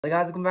Hey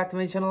guys, welcome back to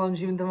my channel. I'm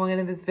Jeevan Thamang, and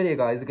in this video,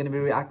 guys, we're going to be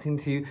reacting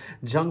to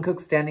Jung Kook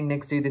Standing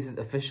Next to You. This is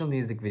official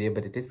music video,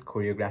 but it is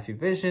choreography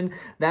version.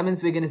 That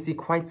means we're going to see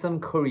quite some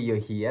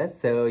choreo here.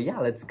 So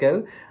yeah, let's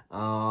go.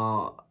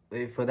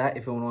 For that,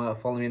 if you want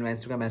to follow me on my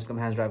Instagram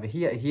has right over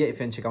here. If you want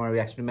to check out my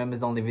reaction to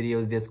members only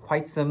videos, there's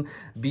quite some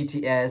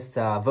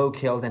BTS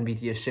vocals and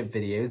BTS ship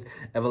videos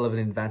available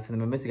in advance for the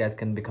members. You guys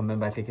can become a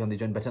member by clicking on the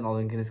join button. All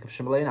link in the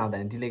description below. Now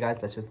then, delay, guys,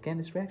 let's just scan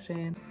this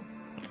reaction.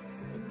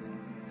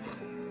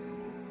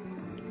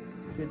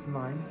 Did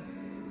mine.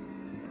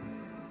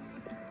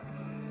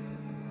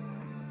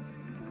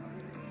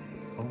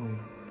 Oh,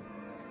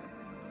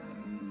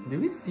 do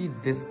we see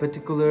this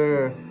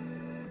particular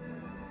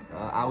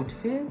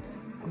outfit?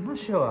 I'm not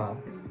sure.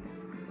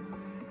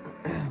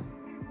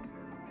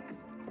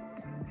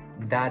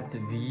 That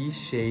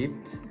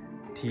V-shaped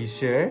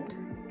t-shirt,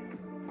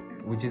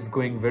 which is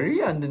going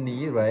very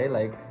underneath, right?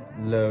 Like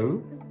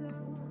low.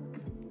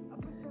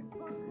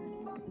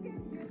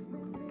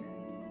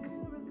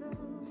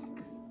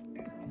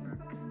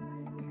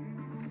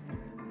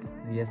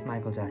 Yes,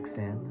 Michael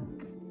Jackson.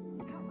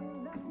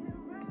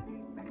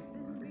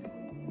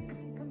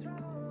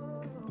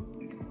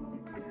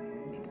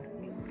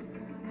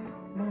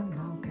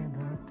 No can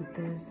hurt to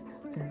this.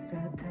 Just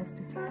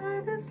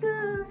testify this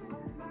love.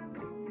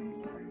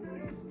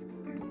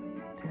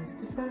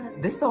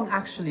 Testify. This song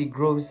actually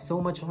grows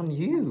so much on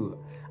you.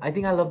 I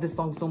think I love this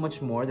song so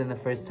much more than the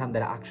first time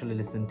that I actually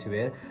listened to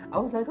it. I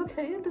was like,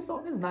 okay, this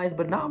song is nice,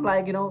 but now I'm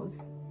like, you know,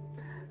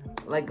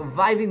 like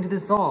vibing to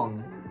the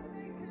song.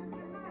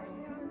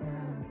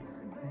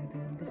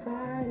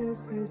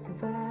 We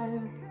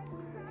survive.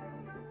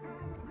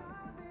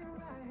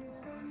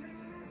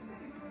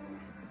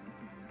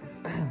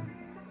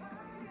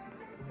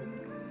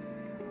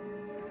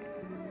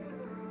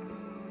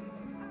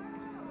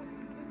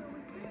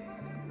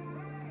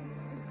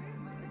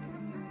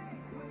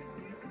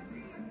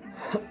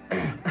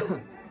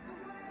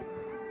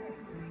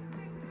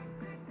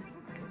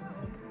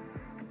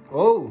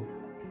 Oh,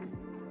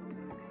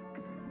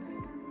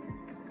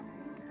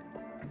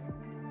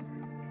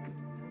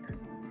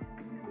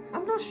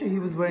 I'm not sure he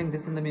was wearing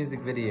this in the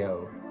music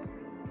video.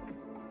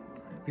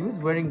 He was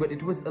wearing, but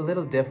it was a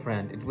little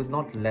different. It was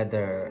not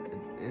leather.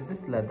 Is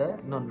this leather?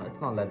 No,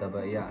 it's not leather,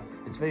 but yeah,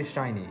 it's very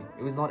shiny.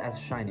 It was not as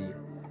shiny.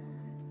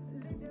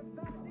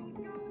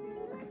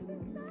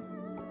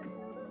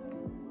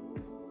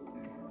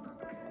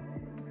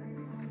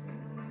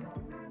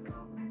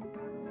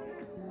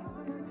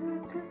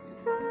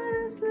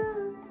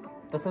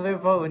 That's my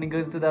favorite part when he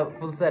goes to that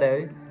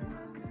falsetto.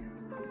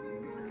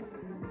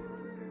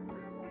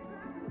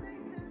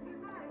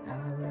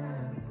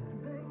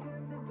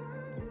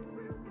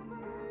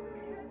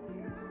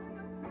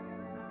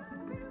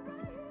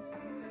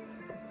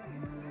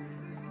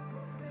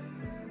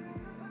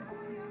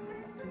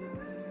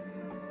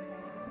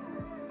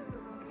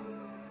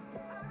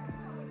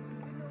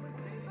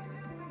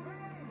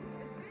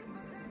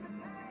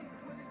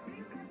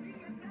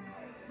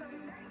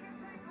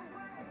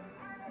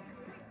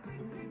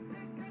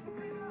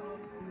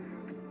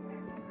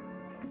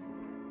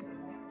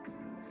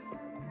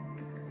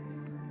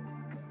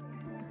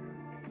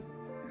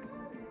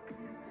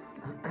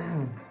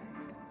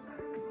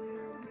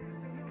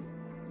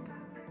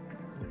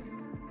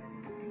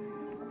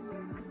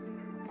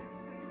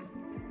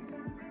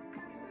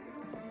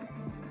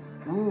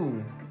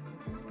 Ooh.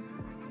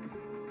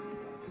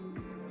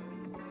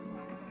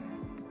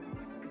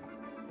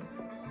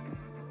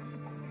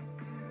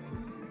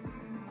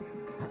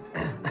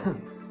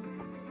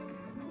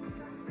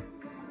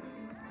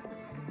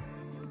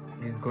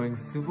 He's going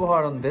super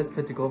hard on this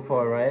particular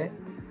part, right?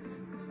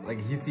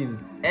 Like he seems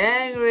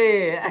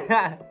angry.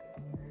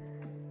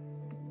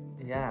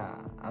 Yeah,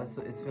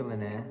 it's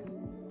feeling it.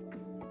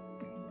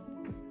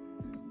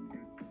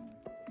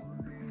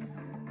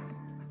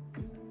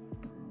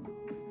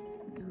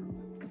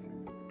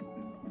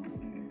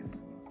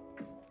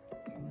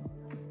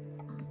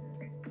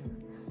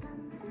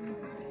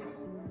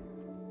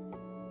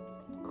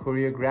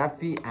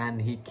 Choreography,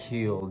 and he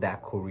killed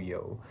that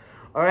choreo.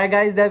 Alright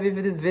guys, that'll be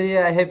for this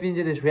video. I hope you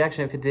enjoyed this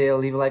reaction. If you did,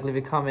 leave a like, leave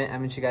a comment. I'll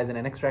meet you guys in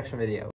the next reaction video.